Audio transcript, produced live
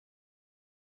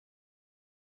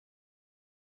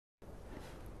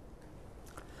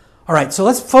All right, so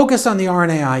let's focus on the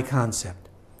RNAi concept.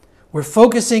 We're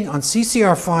focusing on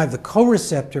CCR5, the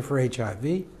co-receptor for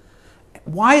HIV.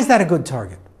 Why is that a good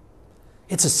target?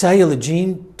 It's a cellular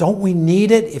gene. Don't we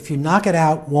need it? If you knock it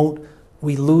out, won't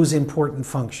we lose important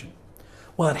function?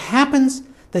 Well, it happens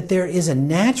that there is a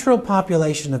natural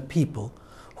population of people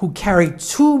who carry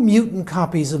 2 mutant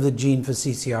copies of the gene for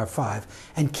CCR5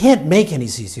 and can't make any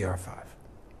CCR5.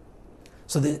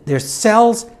 So their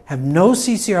cells have no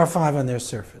CCR5 on their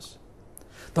surface.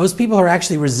 Those people are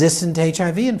actually resistant to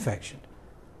HIV infection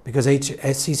because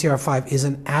CCR5 is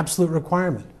an absolute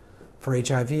requirement for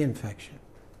HIV infection.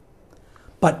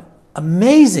 But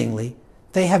amazingly,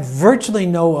 they have virtually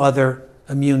no other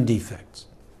immune defects.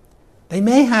 They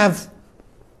may have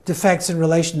defects in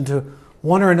relation to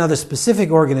one or another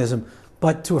specific organism,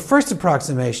 but to a first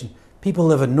approximation, people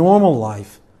live a normal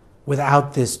life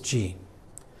without this gene.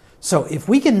 So if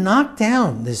we can knock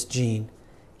down this gene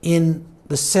in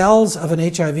the cells of an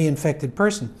HIV-infected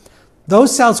person,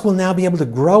 those cells will now be able to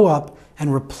grow up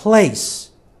and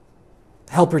replace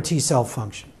helper T cell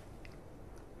function.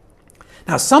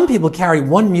 Now, some people carry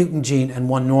 1 mutant gene and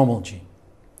 1 normal gene.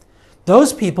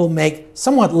 Those people make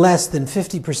somewhat less than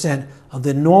 50% of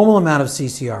the normal amount of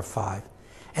CCR5,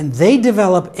 and they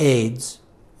develop AIDS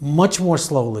much more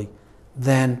slowly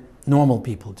than normal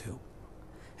people do.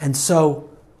 And so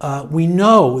we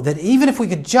know that even if we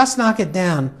could just knock it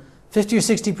down 50 or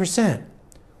 60%,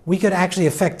 we could actually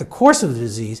affect the course of the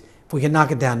disease. If we can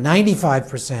knock it down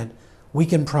 95%, we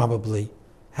can probably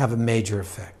have a major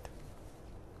effect.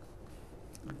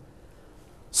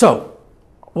 So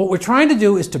what we're trying to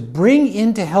do is to bring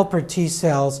into helper T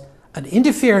cells an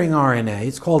interfering RNA.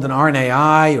 It's called an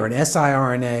RNAi or an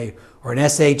siRNA or an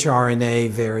shRNA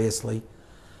variously,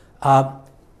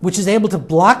 which is able to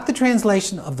block the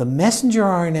translation of the messenger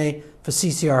RNA for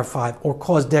CCR5 or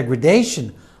cause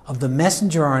degradation of the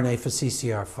messenger RNA for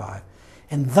CCR5.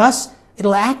 And thus,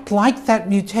 it'll act like that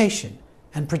mutation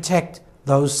and protect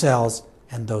those cells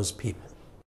and those people.